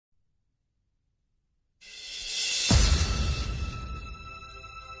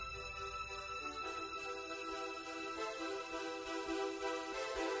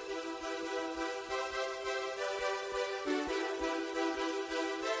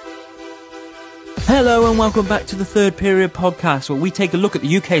Hello and welcome back to the Third Period podcast, where we take a look at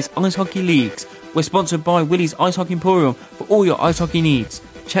the UK's ice hockey leagues. We're sponsored by Willie's Ice Hockey Emporium for all your ice hockey needs.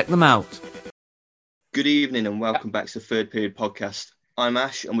 Check them out. Good evening and welcome back to the Third Period podcast. I'm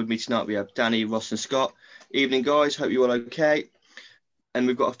Ash, and with me tonight we have Danny, Ross and Scott. Evening guys, hope you're all okay. And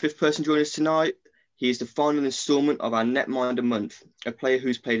we've got a fifth person joining us tonight. He is the final instalment of our Netminder month, a player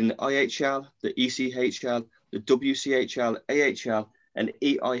who's played in the IHL, the ECHL, the WCHL, AHL and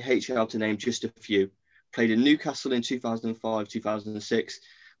EIHL to name just a few. Played in Newcastle in 2005-2006,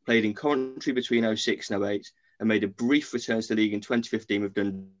 played in Coventry between 06 and 08, and made a brief return to the league in 2015 with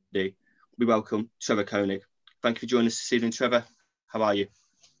Dundee. We welcome Trevor Koenig. Thank you for joining us this evening, Trevor. How are you?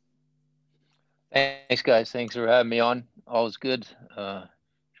 Thanks, guys. Thanks for having me on. Always good.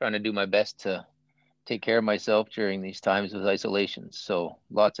 Trying to do my best to take care of myself during these times of isolation. So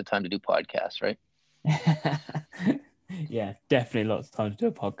lots of time to do podcasts, right? Yeah, definitely lots of time to do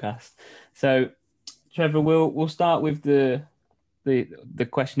a podcast. So, Trevor, we'll start with the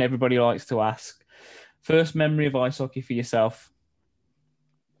question everybody likes to ask. First memory of ice hockey for yourself?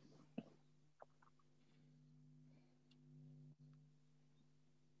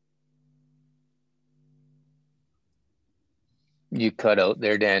 You cut out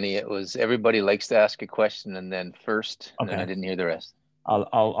there, Danny. It was everybody likes to ask a question and then first, and Okay. then I didn't hear the rest.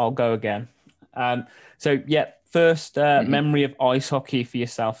 I'll go again. First memory of ice hockey for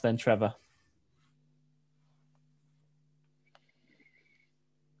yourself, then, Trevor.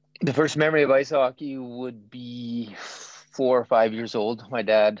 The first memory of ice hockey would be 4 or 5 years old. My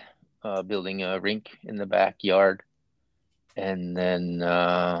dad building a rink in the backyard, and then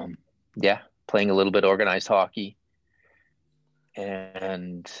playing a little bit organized hockey.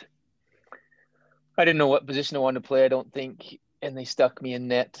 And I didn't know what position I wanted to play, I don't think. And they stuck me in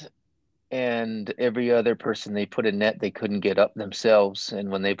net. And every other person they put in net, they couldn't get up themselves.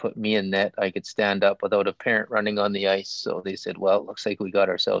 And when they put me in net, I could stand up without a parent running on the ice. So they said, well, it looks like we got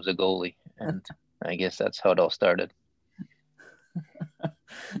ourselves a goalie. And I guess that's how it all started.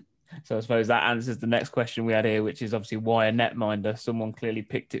 So I suppose that answers the next question we had here, which is obviously why a netminder? Someone clearly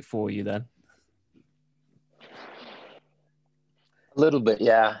picked it for you then. A little bit,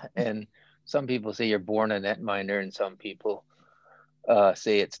 yeah. And some people say you're born a netminder, and some people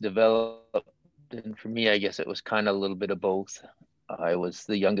say it's developed. And for me, I guess it was kind of a little bit of both. I was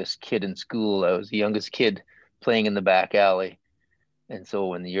the youngest kid in school. I was the youngest kid playing in the back alley. And so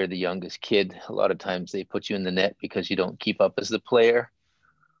when you're the youngest kid, a lot of times they put you in the net because you don't keep up as the player.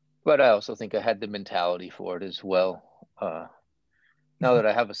 But I also think I had the mentality for it as well. Now that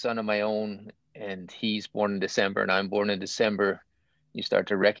I have a son of my own and he's born in December and I'm born in December, you start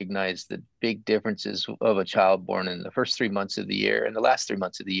to recognize the big differences of a child born in the first 3 months of the year and the last 3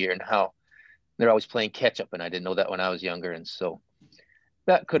 months of the year, and how they're always playing catch up. And I didn't know that when I was younger. And so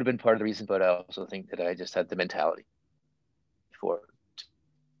that could have been part of the reason, but I also think that I just had the mentality for it.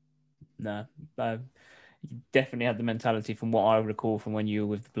 No, you definitely had the mentality from what I recall from when you were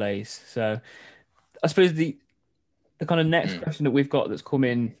with the Blaze. So I suppose the kind of next question that we've got that's come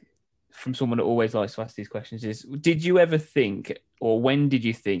in from someone that always likes to ask these questions is, did you ever think, or when did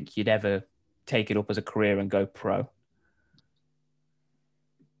you think you'd ever take it up as a career and go pro?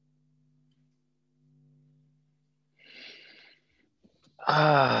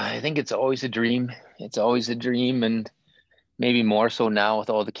 I think it's always a dream. It's always a dream, and maybe more so now with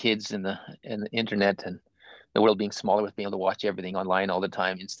all the kids and the internet and the world being smaller, with being able to watch everything online all the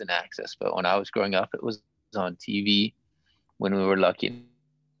time, instant access. But when I was growing up, it was on TV when we were lucky,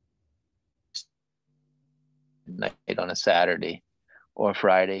 night on a Saturday or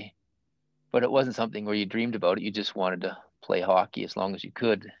Friday. But it wasn't something where you dreamed about it. You just wanted to play hockey as long as you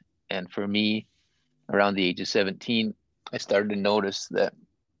could. And for me, around the age of 17, I started to notice that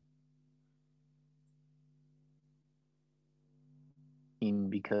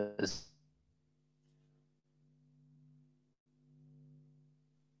because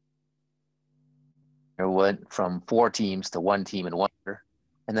I went from 4 teams to 1 team in 1 year.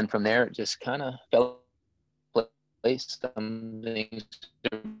 And then from there, it just kind of fell place. Some things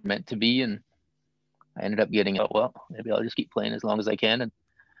are meant to be. And I ended up getting, well, maybe I'll just keep playing as long as I can. And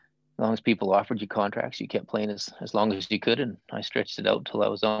as long as people offered you contracts, you kept playing as long as you could. And I stretched it out till I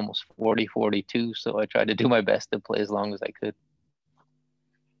was almost 40, 42. So I tried to do my best to play as long as I could.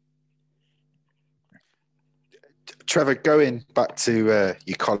 Trevor, going back to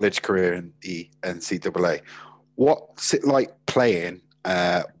your college career in the NCAA, what's it like playing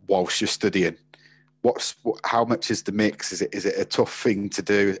whilst you're studying? How much is the mix? Is it a tough thing to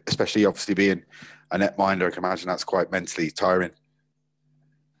do, especially obviously being a netminder? I can imagine that's quite mentally tiring.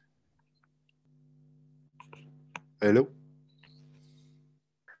 Hello?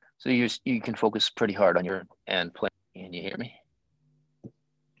 So you can focus pretty hard on your and play. Can you hear me?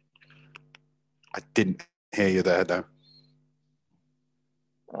 I didn't hear you there, though.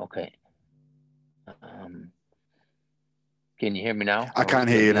 Okay. Can you hear me now? I can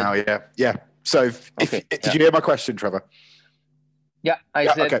hear you now. Yeah. So, did you hear my question, Trevor? Yeah,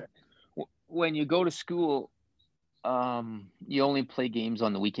 I said. Okay. When you go to school, you only play games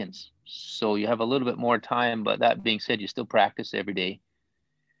on the weekends, so you have a little bit more time. But that being said, you still practice every day,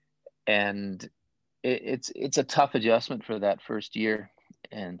 and it's a tough adjustment for that first year.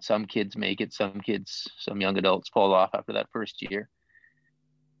 And some kids make it, some young adults fall off after that first year.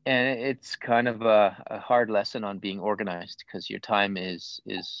 And it's kind of a hard lesson on being organized, because your time is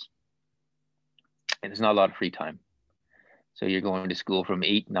there's not a lot of free time. So you're going to school from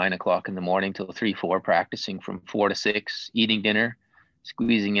 8, 9 o'clock in the morning till 3, 4, practicing from 4 to 6, eating dinner,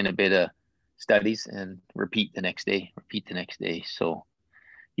 squeezing in a bit of studies, and repeat the next day. So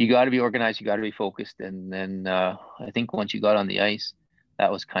you got to be organized, you got to be focused. And then I think once you got on the ice,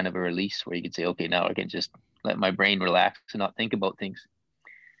 that was kind of a release where you could say, okay, now I can just let my brain relax and not think about things.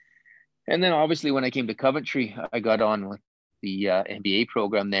 And then obviously when I came to Coventry, I got on with the MBA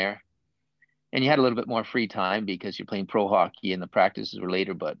program there. And you had a little bit more free time because you're playing pro hockey and the practices were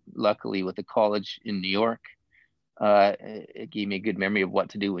later. But luckily with the college in New York, it gave me a good memory of what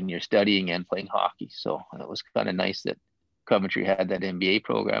to do when you're studying and playing hockey. So it was kind of nice that Coventry had that MBA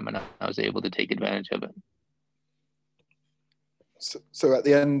program, and I was able to take advantage of it. So at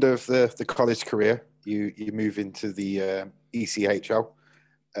the end of the college career, you move into the ECHL.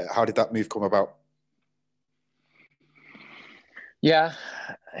 How did that move come about? Yeah,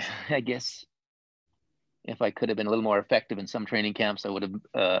 I guess if I could have been a little more effective in some training camps, I would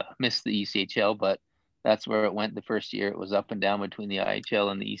have missed the ECHL, but that's where it went the first year. It was up and down between the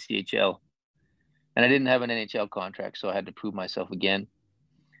IHL and the ECHL. And I didn't have an NHL contract, so I had to prove myself again.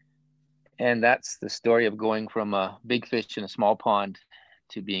 And that's the story of going from a big fish in a small pond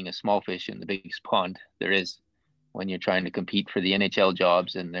to being a small fish in the biggest pond there is when you're trying to compete for the NHL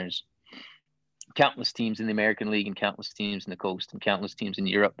jobs. And there's countless teams in the American League and countless teams in the coast and countless teams in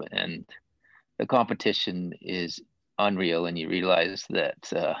Europe. And the competition is unreal, and you realize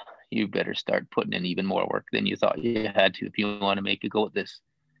that you better start putting in even more work than you thought you had to if you want to make a go at this.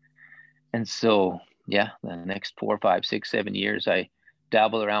 And so, yeah, the next 4, 5, 6, 7 years, I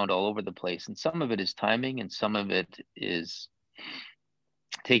dabble around all over the place. And some of it is timing, and some of it is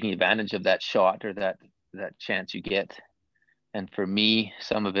taking advantage of that shot or that chance you get. And for me,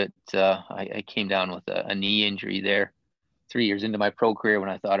 some of it, I came down with a knee injury there 3 years into my pro career when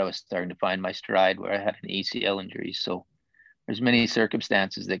I thought I was starting to find my stride, where I had an ACL injury. So there's many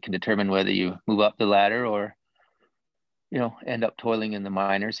circumstances that can determine whether you move up the ladder or, end up toiling in the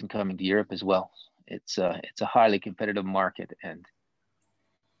minors and coming to Europe as well. It's a highly competitive market, and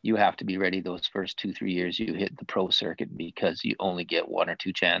you have to be ready those first 2-3 years you hit the pro circuit, because you only get 1 or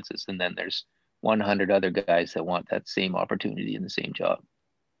 2 chances. And then there's 100 other guys that want that same opportunity in the same job.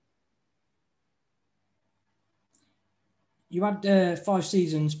 You had 5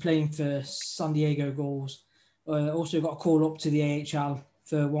 seasons playing for San Diego Gulls. Also got a call up to the AHL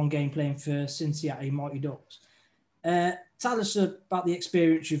for 1 game playing for Cincinnati Mighty Ducks. Tell us about the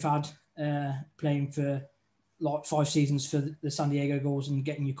experience you've had playing for 5 seasons for the San Diego Gulls and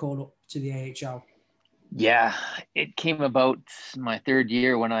getting your call up to the AHL. Yeah, it came about my 3rd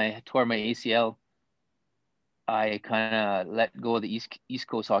year when I tore my ACL. I kind of let go of the East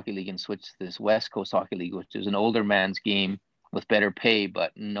Coast Hockey League and switched to this West Coast Hockey League, which is an older man's game with better pay,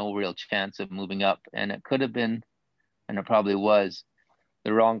 but no real chance of moving up. And it could have been, and it probably was,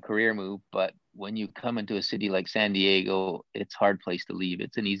 the wrong career move. But when you come into a city like San Diego, it's a hard place to leave.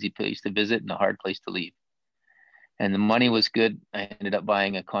 It's an easy place to visit and a hard place to leave. And the money was good. I ended up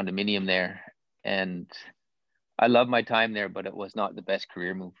buying a condominium there. And I love my time there, but it was not the best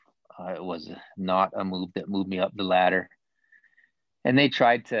career move. It was not a move that moved me up the ladder. And they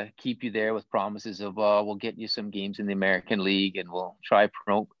tried to keep you there with promises of, we'll get you some games in the American League and we'll try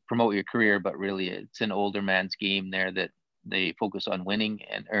promote your career. But really, it's an older man's game there that they focus on winning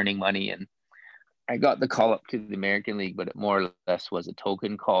and earning money. And I got the call up to the American League, but it more or less was a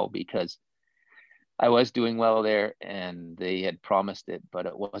token call because I was doing well there and they had promised it, but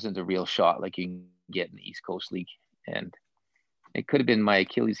it wasn't a real shot like you can get in the East Coast League. And it could have been my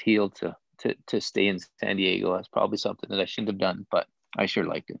Achilles heel to stay in San Diego. That's probably something that I shouldn't have done, but I sure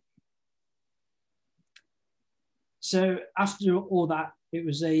liked it. So after all that, it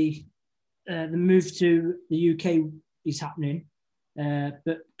was the move to the UK is happening,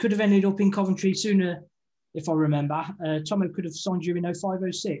 but could have ended up in Coventry sooner, if I remember. Tomo could have signed you in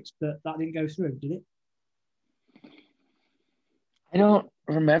 05-06, but that didn't go through, did it? I don't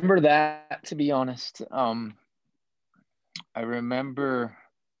remember that, to be honest. I remember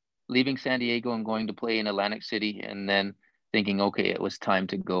leaving San Diego and going to play in Atlantic City, and then thinking, okay, it was time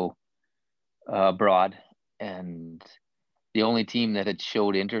to go abroad. And the only team that had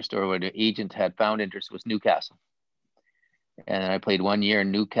showed interest, or where the agent had found interest, was Newcastle. And I played 1 year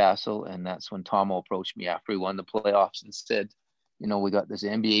in Newcastle, and that's when Tomo approached me after we won the playoffs and said, you know, we got this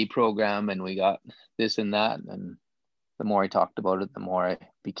NBA program and we got this and that. And the more I talked about it, the more I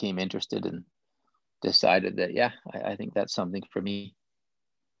became interested and decided that, yeah, I think that's something for me.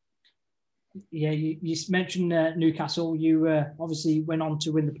 Yeah, you mentioned Newcastle. You obviously went on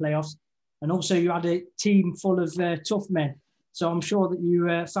to win the playoffs, and also you had a team full of tough men. So I'm sure that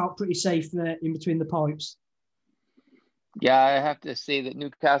you felt pretty safe in between the pipes. Yeah, I have to say that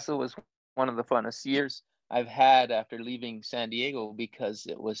Newcastle was one of the funnest years I've had after leaving San Diego, because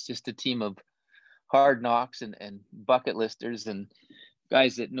it was just a team of hard knocks and bucket listers and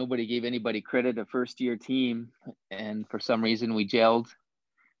guys that nobody gave anybody credit, a first-year team. And for some reason we gelled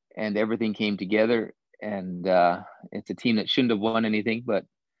and everything came together. And it's a team that shouldn't have won anything, but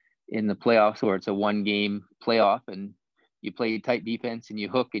in the playoffs, where it's a one-game playoff and you play tight defense and you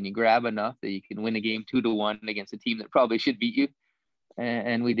hook and you grab enough that you can win a game 2-1 against a team that probably should beat you.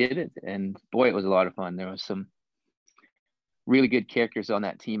 And we did it. And boy, it was a lot of fun. There was some really good characters on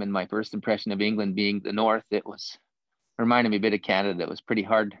that team. And my first impression of England being the North, it was reminded me a bit of Canada. It was pretty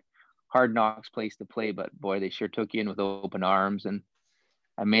hard knocks place to play, but boy, they sure took you in with open arms. And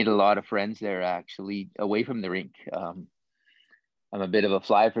I made a lot of friends there, actually, away from the rink. I'm a bit of a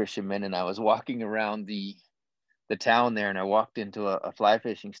fly fisherman, and I was walking around the town there, and I walked into a fly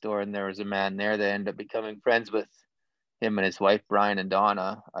fishing store, and there was a man there that ended up becoming friends with him and his wife, Brian and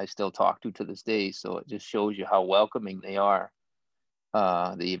Donna. I still talk to this day. So it just shows you how welcoming they are.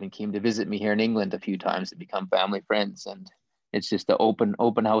 They even came to visit me here in England a few times to become family friends. And it's just the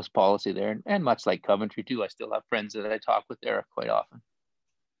open house policy there. And much like Coventry too, I still have friends that I talk with there quite often.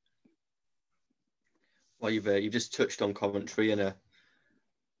 Well, you've just touched on Coventry, and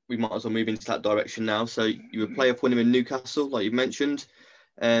we might as well move into that direction now. So you were playoff winner in Newcastle, like you mentioned.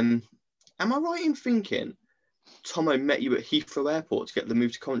 Am I right in thinking Tomo met you at Heathrow Airport to get the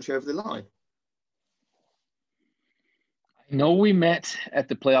move to Coventry over the line? No, we met at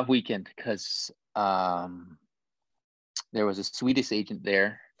the playoff weekend because there was a Swedish agent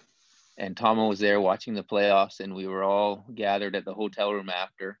there, and Tomo was there watching the playoffs, and we were all gathered at the hotel room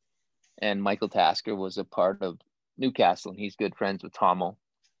after. And Michael Tasker was a part of Newcastle, and he's good friends with Tomo.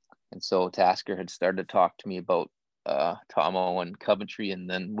 And so Tasker had started to talk to me about Tomo and Coventry, and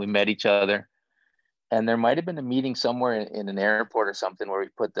then we met each other. And there might have been a meeting somewhere in an airport or something where we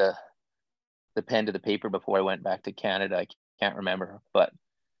put the pen to the paper before I went back to Canada. I can't remember, but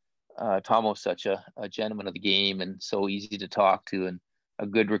Tomo's such a gentleman of the game and so easy to talk to and a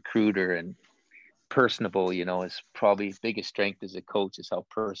good recruiter and personable. You know, his probably biggest strength as a coach is how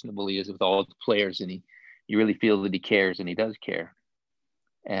personable he is with all the players, and you really feel that he cares, and he does care.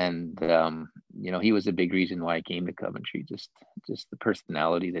 And you know, he was a big reason why I came to Coventry, just the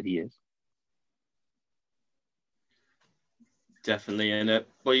personality that he is. Definitely. And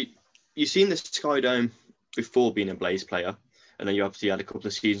well, you've seen the Sky Dome before being a Blaze player, and then you obviously had a couple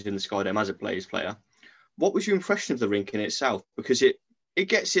of seasons in the Sky Dome as a Blaze player. What was your impression of the rink in itself? Because it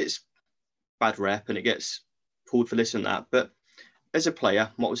gets its bad rep and it gets pulled for this and that, but as a player,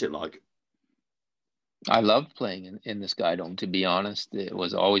 what was it like? I loved playing in the Sky Dome, to be honest. It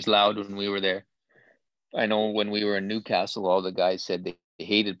was always loud when we were there. I know when we were in Newcastle, all the guys said they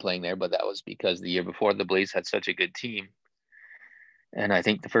hated playing there, but that was because the year before the Blaze had such a good team. And I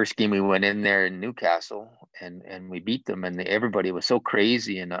think the first game we went in there in Newcastle and we beat them, and everybody was so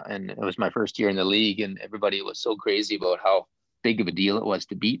crazy. And it was my first year in the league, and everybody was so crazy about how big of a deal it was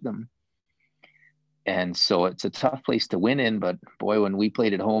to beat them. And so it's a tough place to win in, but boy, when we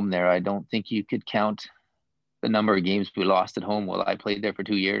played at home there, I don't think you could count the number of games we lost at home. Well, I played there for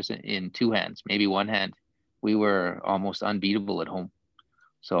 2 years in two hands, maybe one hand. We were almost unbeatable at home.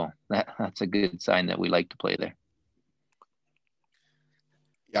 So that's a good sign that we like to play there.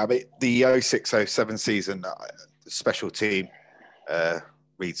 Yeah, I mean, the 06-07 season, special team,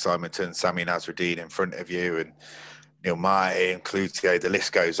 Reed Simonton, Sami Nasruddin in front of you, and Neil Martin, Cloutier, the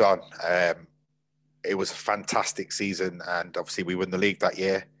list goes on. It was a fantastic season, and obviously we won the league that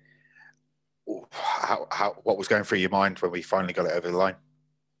year. What was going through your mind when we finally got it over the line?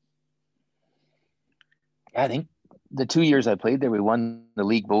 I think the 2 years I played there, we won the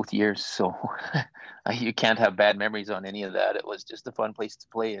league both years. So you can't have bad memories on any of that. It was just a fun place to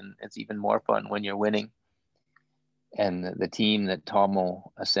play, and it's even more fun when you're winning. And the team that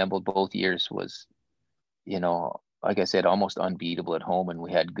Tomo assembled both years was, you know, like I said, almost unbeatable at home, and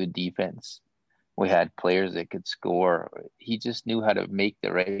we had good defense. We had players that could score. He just knew how to make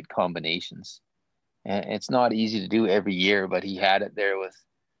the right combinations. And it's not easy to do every year, but he had it there with,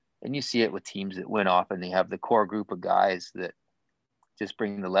 and you see it with teams that win off and they have the core group of guys that just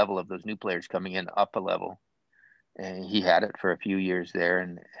bring the level of those new players coming in up a level. And he had it for a few years there,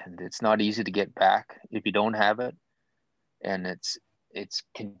 and it's not easy to get back if you don't have it. And it's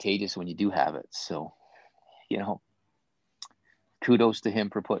contagious when you do have it. So, you know, kudos to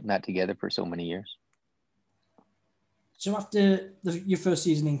him for putting that together for so many years. So after your first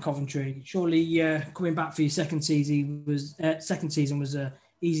season in Coventry, surely coming back for your second season was an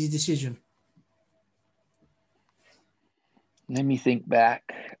easy decision. Let me think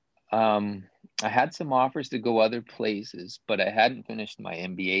back. I had some offers to go other places, but I hadn't finished my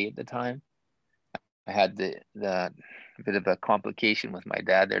MBA at the time. I had the bit of a complication with my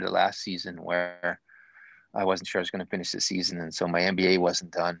dad there the last season where I wasn't sure I was going to finish the season, and so my MBA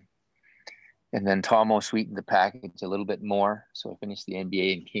wasn't done. And then Tomo sweetened the package a little bit more, so I finished the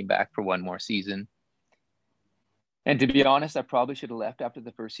MBA and came back for one more season. And to be honest, I probably should have left after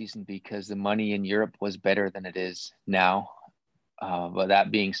the first season because the money in Europe was better than it is now. But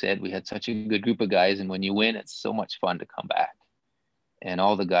that being said, we had such a good group of guys, and when you win, it's so much fun to come back. And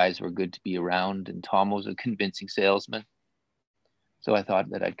all the guys were good to be around, and Tom was a convincing salesman. So I thought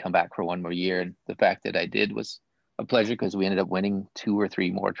that I'd come back for one more year, and the fact that I did was a pleasure because we ended up winning 2 or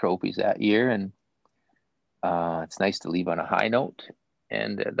 3 more trophies that year, and it's nice to leave on a high note.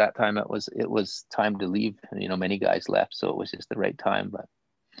 And at that time, it was time to leave. You know, many guys left, so it was just the right time, but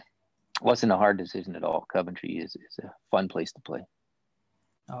it wasn't a hard decision at all. Coventry is a fun place to play.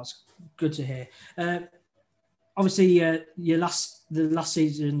 That's good to hear. Obviously, the last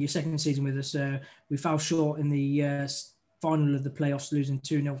season, your second season with us, we fell short in the final of the playoffs, losing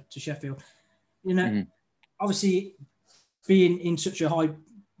 2-0 to Sheffield. You know, obviously, being in such a high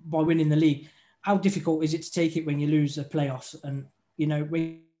by winning the league, how difficult is it to take it when you lose the playoffs? And you know,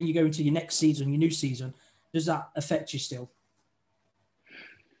 when you go into your next season, your new season, does that affect you still?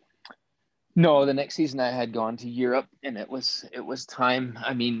 No, the next season I had gone to Europe, and it was time.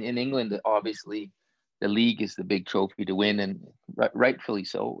 I mean, in England, obviously, the league is the big trophy to win, and rightfully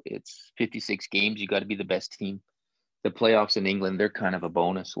so. It's 56 games. You got to be the best team. The playoffs in England, they're kind of a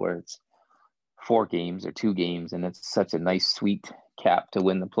bonus where it's 4 games or 2 games, and it's such a nice, sweet cap to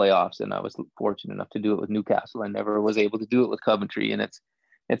win the playoffs. And I was fortunate enough to do it with Newcastle. I never was able to do it with Coventry, and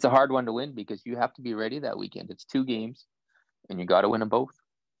it's a hard one to win because you have to be ready that weekend. It's 2 games, and you got to win them both.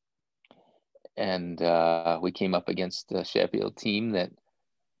 And we came up against a Sheffield team that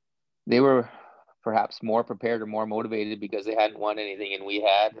they were perhaps more prepared or more motivated because they hadn't won anything and we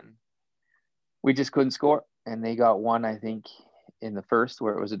had, and we just couldn't score. And they got one, I think, in the first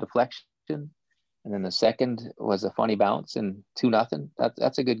where it was a deflection, and then the second was a funny bounce, and 2-0.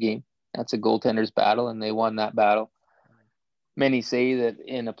 That's a good game. That's a goaltender's battle, and they won that battle. Many say that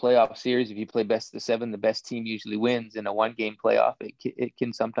in a playoff series, if you play best of 7, the best team usually wins. In a 1-game playoff, it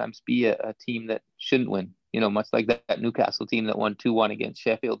can sometimes be a team that shouldn't win. You know, much like that Newcastle team that won 2-1 against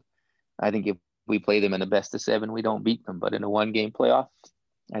Sheffield. I think if we play them in a best of 7, we don't beat them. But in a 1-game playoff,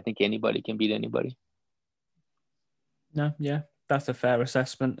 I think anybody can beat anybody. No, yeah, that's a fair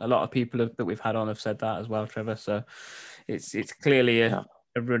assessment. A lot of people that we've had on have said that as well, Trevor. So it's clearly a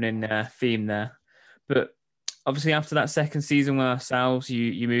running theme there. But obviously, after that second season with ourselves,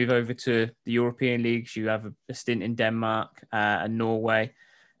 you move over to the European leagues. You have a stint in Denmark and Norway.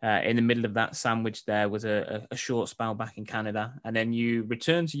 In the middle of that sandwich, there was a short spell back in Canada, and then you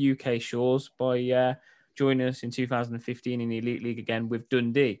return to UK shores by joining us in 2015 in the Elite League again with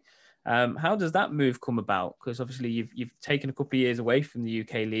Dundee. How does that move come about? Because obviously you've taken a couple of years away from the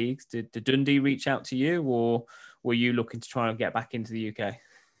UK leagues. Did Dundee reach out to you, or were you looking to try and get back into the UK?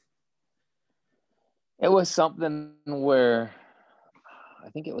 It was something where I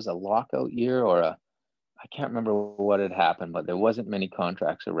think it was a lockout year I can't remember what had happened, but there wasn't many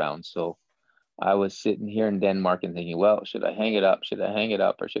contracts around. So I was sitting here in Denmark and thinking, well, should I hang it up? Should I hang it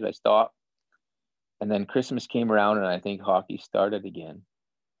up or should I stop? And then Christmas came around and I think hockey started again.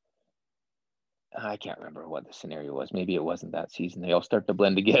 I can't remember what the scenario was. Maybe it wasn't that season. They all start to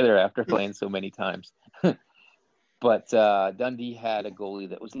blend together after playing so many times. But Dundee had a goalie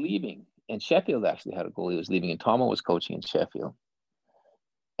that was leaving. And Sheffield actually had a goalie that was leaving, and Tomo was coaching in Sheffield.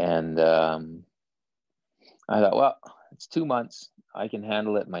 And I thought, well, it's 2 months. I can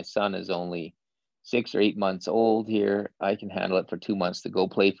handle it. My son is only 6 or 8 months old here. I can handle it for 2 months to go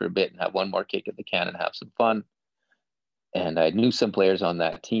play for a bit and have one more kick at the can and have some fun. And I knew some players on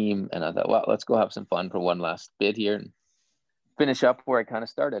that team, and I thought, well, let's go have some fun for one last bit here. And finish up where I kind of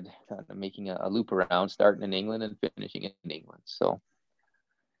started, kind of making a loop around, starting in England and finishing in England. So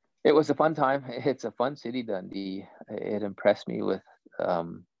it was a fun time. It's a fun city, Dundee. It impressed me with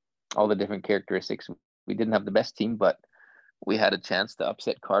all the different characteristics. We didn't have the best team, but we had a chance to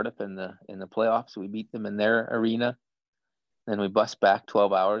upset Cardiff in the playoffs. We beat them in their arena. Then we bus back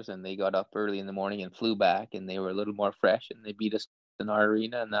 12 hours, and they got up early in the morning and flew back, and they were a little more fresh, and they beat us in our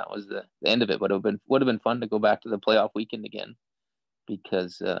arena, and that was the end of it. But it would have been fun to go back to the playoff weekend again,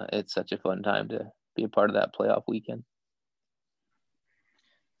 because it's such a fun time to be a part of that playoff weekend.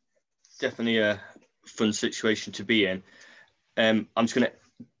 Definitely a fun situation to be in. I'm just going to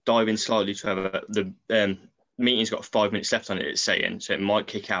dive in slightly, Trevor. The meeting's got 5 minutes left on it, it's saying, so it might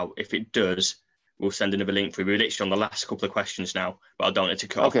kick out. If it does, we'll send another link through. We're literally on the last couple of questions now, but I don't want it to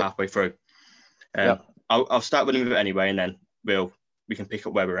cut off halfway through. Yep. I'll start with him anyway, and then we can pick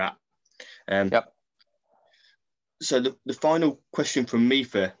up where we're at. Yep. So the final question from me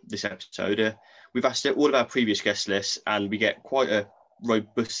for this episode, we've asked all of our previous guest lists, and we get quite a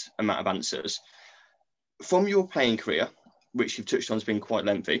robust amount of answers. From your playing career, which you've touched on has been quite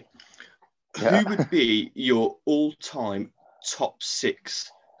lengthy, who would be your all-time top 6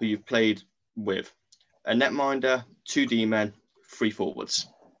 who you've played with? A netminder, 2 D-men, 3 forwards.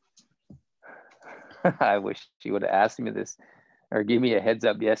 I wish you would have asked me this or give me a heads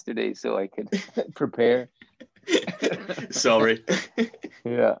up yesterday so I could prepare. Sorry.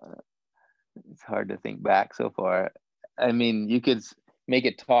 Yeah. It's hard to think back so far. I mean, you could make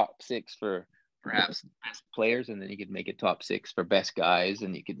it top 6 for perhaps best players, and then you could make it top 6 for best guys,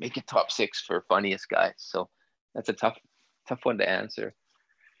 and you could make it top 6 for funniest guys. So that's a tough one to answer.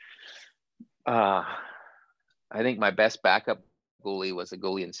 I think my best backup goalie was a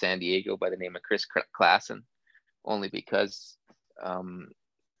goalie in San Diego by the name of Chris Klassen, only because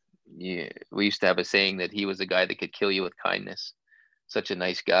we used to have a saying that he was a guy that could kill you with kindness. Such a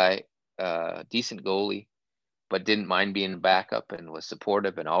nice guy, decent goalie, but didn't mind being a backup and was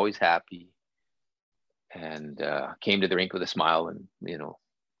supportive and always happy, and came to the rink with a smile. And,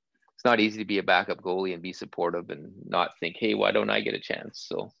 it's not easy to be a backup goalie and be supportive and not think, hey, why don't I get a chance?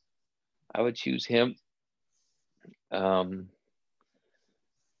 So I would choose him.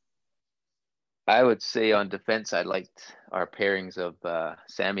 I would say on defense, I liked our pairings of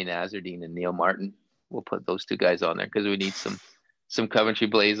Sammy Nazardine and Neil Martin. We'll put those 2 guys on there because we need some Coventry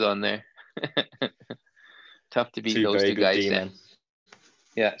Blaze on there. Tough to beat those 2 guys.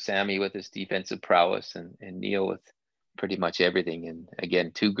 Yeah, Sammy with his defensive prowess and Neil with pretty much everything. And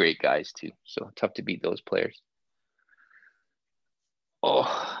again, 2 great guys too. So tough to beat those players.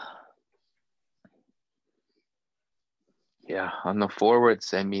 Oh, yeah. On the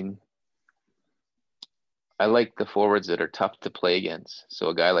forwards, I mean, I like the forwards that are tough to play against. So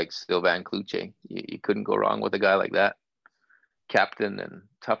a guy like Sylvain Cloutier, you couldn't go wrong with a guy like that. Captain and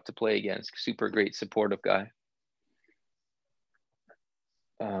tough to play against, super great supportive guy.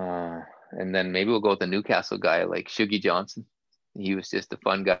 And then maybe we'll go with a Newcastle guy like Shuggy Johnson. He was just a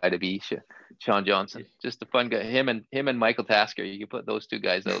fun guy to be. Sean Johnson, just a fun guy. Him and Michael Tasker, you can put those 2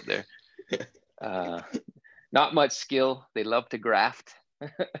 guys out there. Not much skill. They love to graft.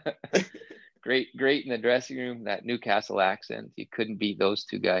 Great in the dressing room. That Newcastle accent, you couldn't beat those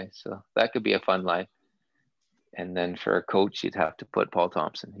 2 guys. So that could be a fun line. And then for a coach, you'd have to put Paul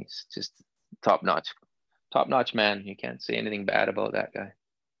Thompson. He's just top notch man. You can't say anything bad about that guy.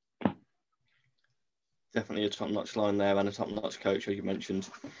 Definitely a top-notch line there, and a top-notch coach, as you mentioned.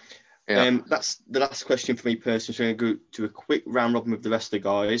 Yeah. That's the last question for me personally. So I'm going to go to a quick round robin with the rest of the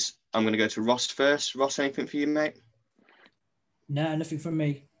guys. I'm going to go to Ross first. Ross, anything for you, mate? No, nothing from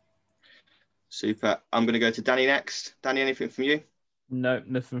me. Super. I'm going to go to Danny next. Danny, anything from you? No,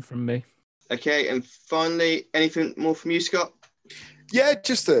 nothing from me. Okay, and finally, anything more from you, Scott? Yeah,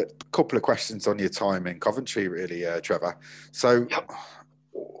 just a couple of questions on your time in Coventry, really, Trevor. So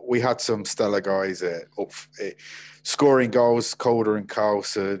we had some stellar guys scoring goals, Calder and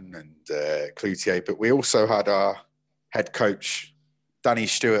Carlson and Cloutier, but we also had our head coach, Danny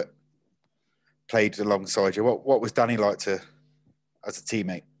Stewart, played alongside you. What was Danny like as a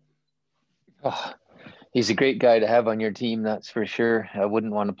teammate? Oh, he's a great guy to have on your team, that's for sure. I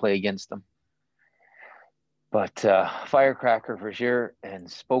wouldn't want to play against him. But firecracker for sure, and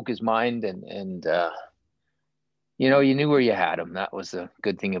spoke his mind, and you knew where you had him. That was the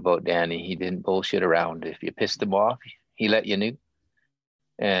good thing about Danny. He didn't bullshit around. If you pissed him off, he let you know.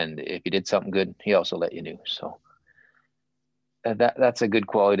 And if you did something good, he also let you know. So that's a good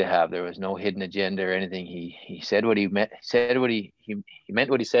quality to have. There was no hidden agenda or anything. He said what he meant. He meant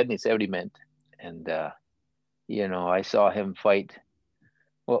what he said, and he said what he meant. And I saw him fight.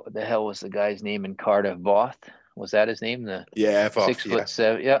 What the hell was the guy's name in Cardiff? Voth Was that his name? The Voth,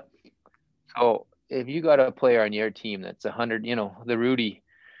 6'7". Yeah. So if you got a player on your team that's 100, the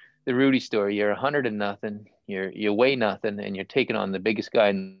Rudy story, you're 100 and nothing, you weigh nothing, and you're taking on the biggest guy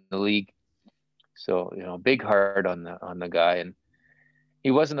in the league. So, big heart on the guy, and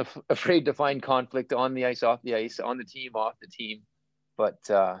he wasn't afraid to find conflict on the ice, off the ice, on the team, off the team. But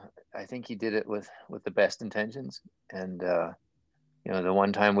I think he did it with the best intentions. And the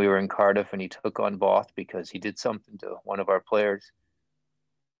one time we were in Cardiff and he took on Voth because he did something to one of our players,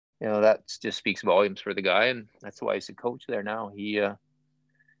 that just speaks volumes for the guy, and that's why he's a coach there now. He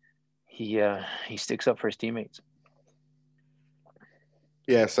sticks up for his teammates.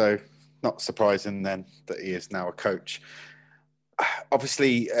 Yeah, so not surprising then that he is now a coach.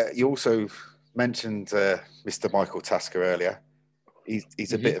 Obviously, you also mentioned Mr. Michael Tasker earlier.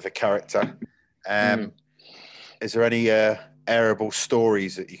 He's a bit of a character. Is there any airable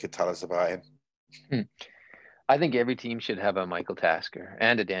stories that you could tell us about him? I think every team should have a Michael Tasker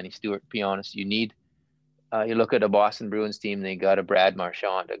and a Danny Stewart, to be honest. You need you look at a Boston Bruins team, they got a Brad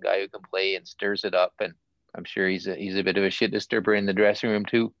Marchand, a guy who can play and stirs it up, and I'm sure he's a bit of a shit disturber in the dressing room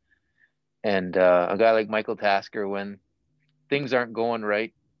too. And a guy like Michael Tasker, when things aren't going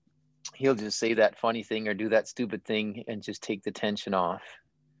right, he'll just say that funny thing or do that stupid thing and just take the tension off.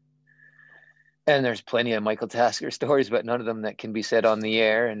 And there's plenty of Michael Tasker stories, but none of them that can be said on the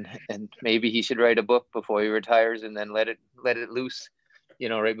air. And maybe he should write a book before he retires and then let it loose,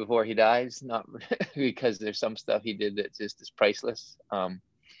 right before he dies. Not because there's some stuff he did that just is priceless.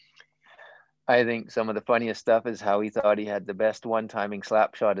 I think some of the funniest stuff is how he thought he had the best one-timing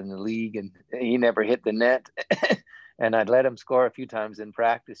slap shot in the league, and he never hit the net. And I'd let him score a few times in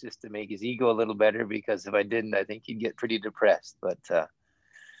practice just to make his ego a little better, because if I didn't, I think he'd get pretty depressed. But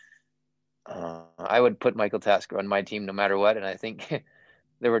I would put Michael Tasker on my team no matter what. And I think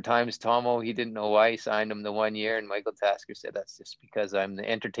there were times Tomo, he didn't know why he signed him the 1 year. And Michael Tasker said, that's just because I'm the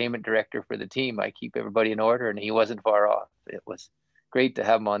entertainment director for the team. I keep everybody in order. And he wasn't far off. It was great to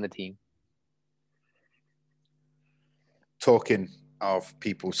have him on the team. Talking of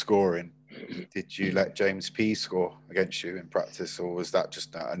people scoring, did you let James P score against you in practice, or was that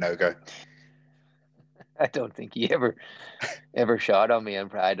just a no-go? I don't think he ever shot on me.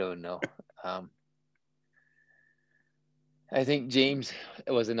 I don't know. I think James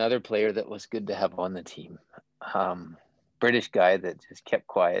was another player that was good to have on the team. British guy that just kept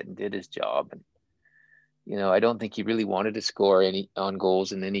quiet and did his job. And, I don't think he really wanted to score any on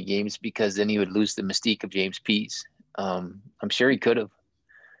goals in any games, because then he would lose the mystique of James P's. I'm sure he could have,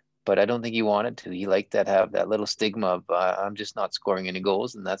 but I don't think he wanted to. He liked have that little stigma of I'm just not scoring any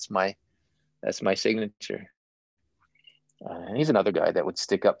goals, and that's my signature. And he's another guy that would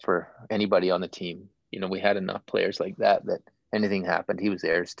stick up for anybody on the team. We had enough players like that anything happened, he was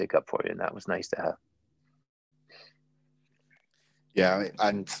there to stick up for you, and that was nice to have. Yeah,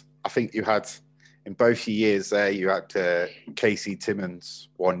 and I think you had, in both your years there, you had Casey Timmons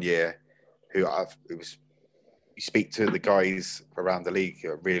 1 year, you speak to the guys around the league,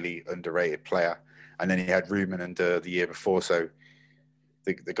 a really underrated player. And then you had Ruman under the year before. So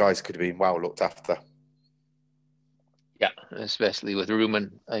the guys could have been well looked after. Yeah, especially with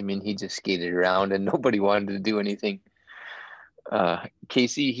Ruman. I mean, he just skated around and nobody wanted to do anything.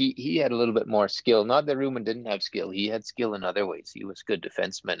 Casey, he had a little bit more skill. Not that Ruman didn't have skill. He had skill in other ways. He was a good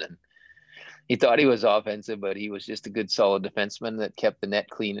defenseman, and he thought he was offensive, but he was just a good, solid defenseman that kept the net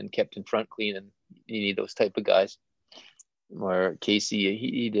clean and kept in front clean. And you need those type of guys. Where Casey,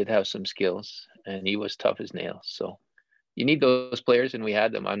 he did have some skills, and he was tough as nails. So you need those players, and we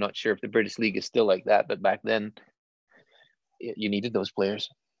had them. I'm not sure if the British League is still like that, but back then you needed those players.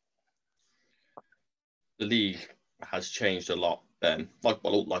 The league has changed a lot, like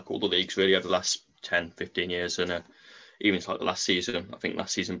all the leagues really over the last 10, 15 years. And even like the last season, I think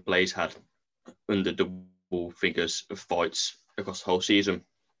last season Blaze had under double figures of fights across the whole season,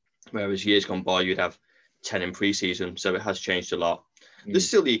 whereas years gone by you'd have 10 in pre-season. So it has changed a lot. There's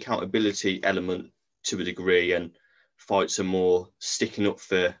still the accountability element to a degree, and fights are more sticking up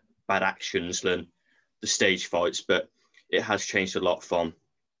for bad actions than the stage fights, but it has changed a lot from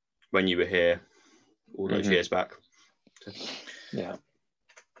when you were here all those years back. Yeah.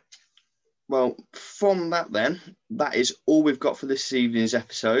 Well, from that then, that is all we've got for this evening's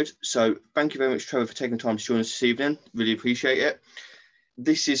episode. So thank you very much, Trevor, for taking the time to join us this evening. Really appreciate it.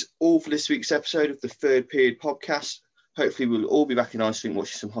 This is all for this week's episode of the Third Period podcast. Hopefully we'll all be back in Iceland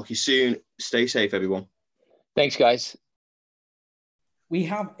watching some hockey soon. Stay safe, everyone. Thanks, guys. We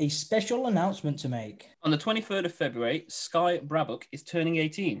have a special announcement to make. On the 23rd of February, Sky Brabuck is turning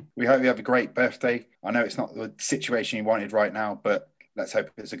 18. We hope you have a great birthday. I know it's not the situation you wanted right now, but let's hope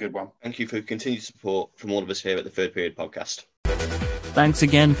it's a good one. Thank you for your continued support from all of us here at the Third Period Podcast. Thanks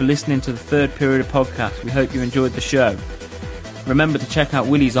again for listening to the Third Period Podcast. We hope you enjoyed the show. Remember to check out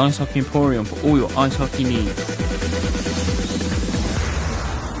Willie's Ice Hockey Emporium for all your ice hockey needs.